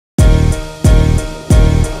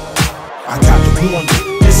to warn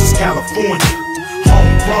you, this is California.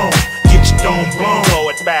 Homegrown, get your dome blown. Blow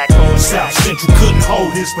it back, South Central couldn't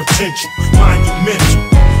hold his potential. Monumental,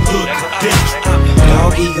 hood credential.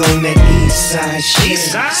 Doggy on that east side shit.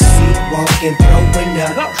 Sleepwalking, throwing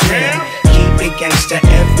up crap. Keep it gangsta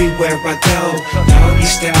everywhere I go. Doggy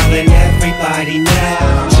styling, everybody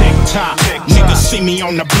now. TikTok, niggas see me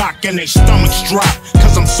on the block and they stomachs drop,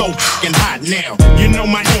 cause I'm so fucking hot now. You know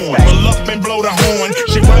my horn, pull up and blow the horn.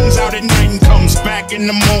 She runs out at night and comes back in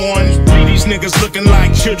the morning. These niggas looking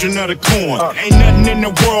like children of the corn. Ain't nothing in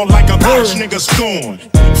the world like a bitch nigga scorn.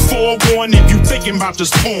 4-1 if you thinking about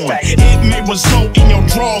this porn. It may result in your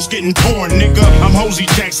drawers getting torn, nigga. I'm Hosey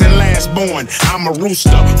Jackson, last born. I'm a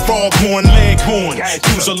rooster, foghorn, leghorn.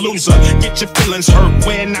 You's a loser, get your feelings hurt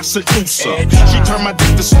when I seduce her. She turned my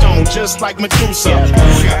dick to stone just like Medusa.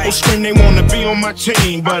 People scream they wanna be on my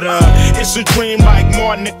team, but it's a dream like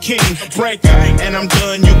Martin the King. Breaker, and I'm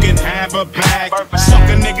done, you can have her back.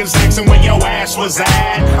 Sucker niggas asking where your ass was at.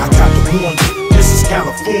 I got to warn you, this is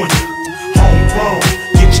California. Homegrown,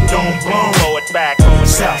 get your dome blown. blow it back,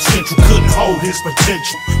 South Central couldn't hold his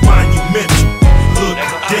potential. Monumental, hood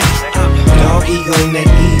credential. Doggy on that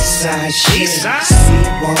east side shit.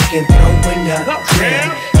 Sleepwalking, throwing up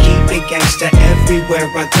crap. Keep it gangsta everywhere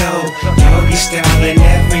I go. Doggy styling,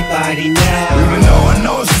 everybody now. Even though I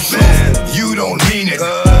know it's a sin, you don't mean it.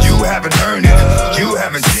 You haven't earned it, you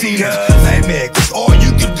haven't seen it. Nightmare, cause all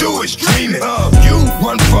you can do is dream it. You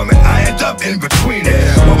run from it, I end up in between it.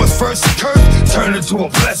 What was first a curse turned into a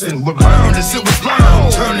blessing. What burned as it was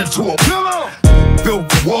blind turned into a pillow. Built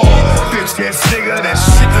the wall, bitch ass nigga, that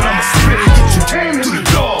shit that I'ma spit it. You came through the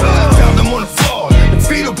door, found them on the floor, in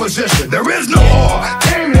fetal position, there is no more.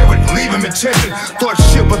 Came here with leaving attention, thought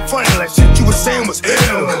shit was funny, like shit you was saying was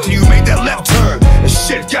ill. Till you made that left turn, and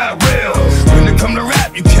shit got real. When it come to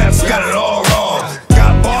rap, you cats got it all wrong.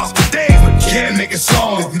 Got bars for days, but can't make a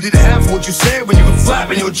song. If you didn't have what you said when you were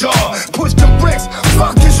flapping your jaw, push the bricks,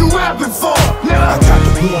 fuck is you rapping for? I got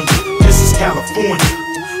to warn you, this is California.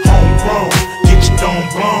 Homegrown, get your dome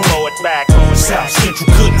blown. blow it back, South Central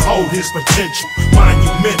couldn't hold his potential.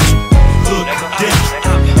 Monumental, hood credential.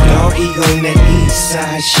 Doggy on that east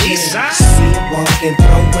side shit. Sleepwalking,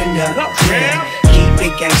 throwing up crap.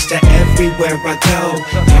 Keep it gangsta everywhere I go.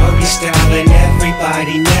 Doggy styling,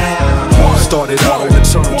 everybody now. Started out on the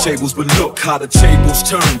turntables, but look how the tables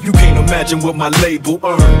turn. You can't imagine what my label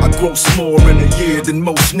earned. I gross more in a year than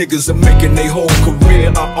most niggas are making their whole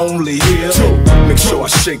career. I only hear make sure I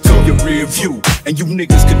shake up your rear view, and you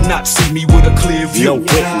niggas could not see me with a clear view. No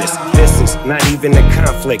witness, this is not even a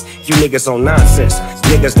conflict. You niggas on nonsense.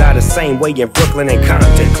 Niggas die the same way in Brooklyn and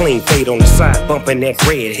Compton. Clean fade on the side, bumping that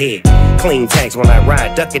red head. Clean tags when I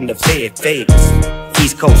ride, ducking the feds.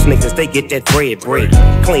 East Coast niggas, they get that bread.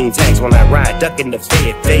 Clean tags when I ride, ducking the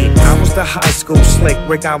feds. I was the high school slick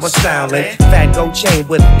Rick, I was styling. Fat gold chain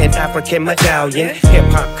with an African medallion. Hip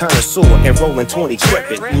hop connoisseur and rolling 20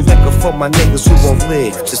 trippin'. Liquor for my niggas who won't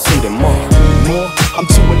live to see them more. I'm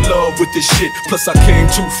too in love with this shit. Plus I came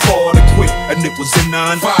too far to quit, and it was in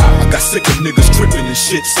 9-5. I got sick of niggas tripping and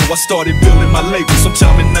shit, so I started building my label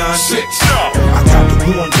sometime in 9-6. I got to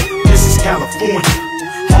warn you, this is California.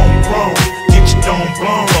 Homegrown, get your dome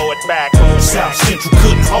blown. blow it back, South Central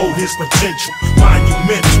couldn't hold his potential.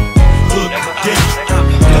 Monumental, hood credential.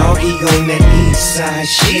 Doggy on that east side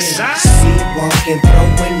shit. Sleepwalking,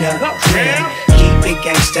 throwing up crap. Keep it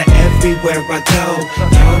gangsta everywhere I go.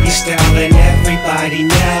 Doggy styling, everybody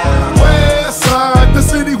now. West side, the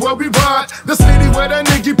city where we ride. The city where that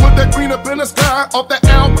nigga put that green up in the sky. Off that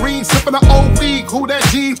L green, sipping the old weed. Who that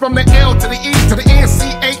G from the L to the E to the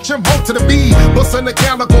NCH and vote to the B. Bustin' the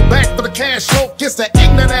counter, go back for the cash show. Kiss that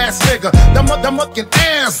ignorant ass nigga, that muckin'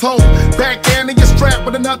 asshole. Backhanding your strap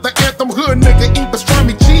with another anthem. Hood nigga, eat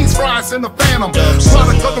pastrami cheese fries in the phantom.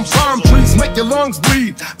 Product of them palm trees, make your lungs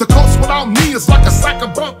bleed. The coast without me is like a sack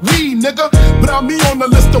of bunk weed, nigga. Without me on the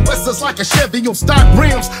list, the West is like a Chevy on stock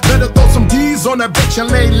rims. Better throw some D's on that bitch and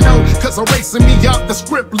lay low, cause erasing me out the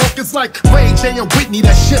script look. It's like Ray J and Whitney,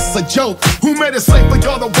 that shit's a joke. Who made it safe for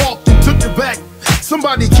y'all to walk and took it back?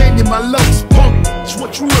 Somebody came in my lungs, punk,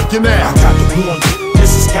 what you looking at? I got to warn you,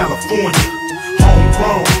 this is California.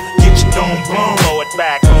 Homegrown, get your dome blown. blow it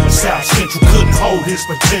back, South Central couldn't hold his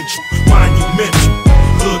potential. Monumental,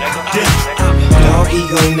 hood credential. Doggy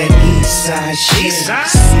on that east side shit.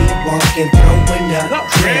 Sleepwalking, throwing up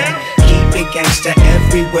crap. Keep it gangsta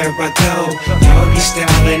everywhere I go. Doggy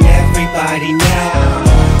styling, everybody now.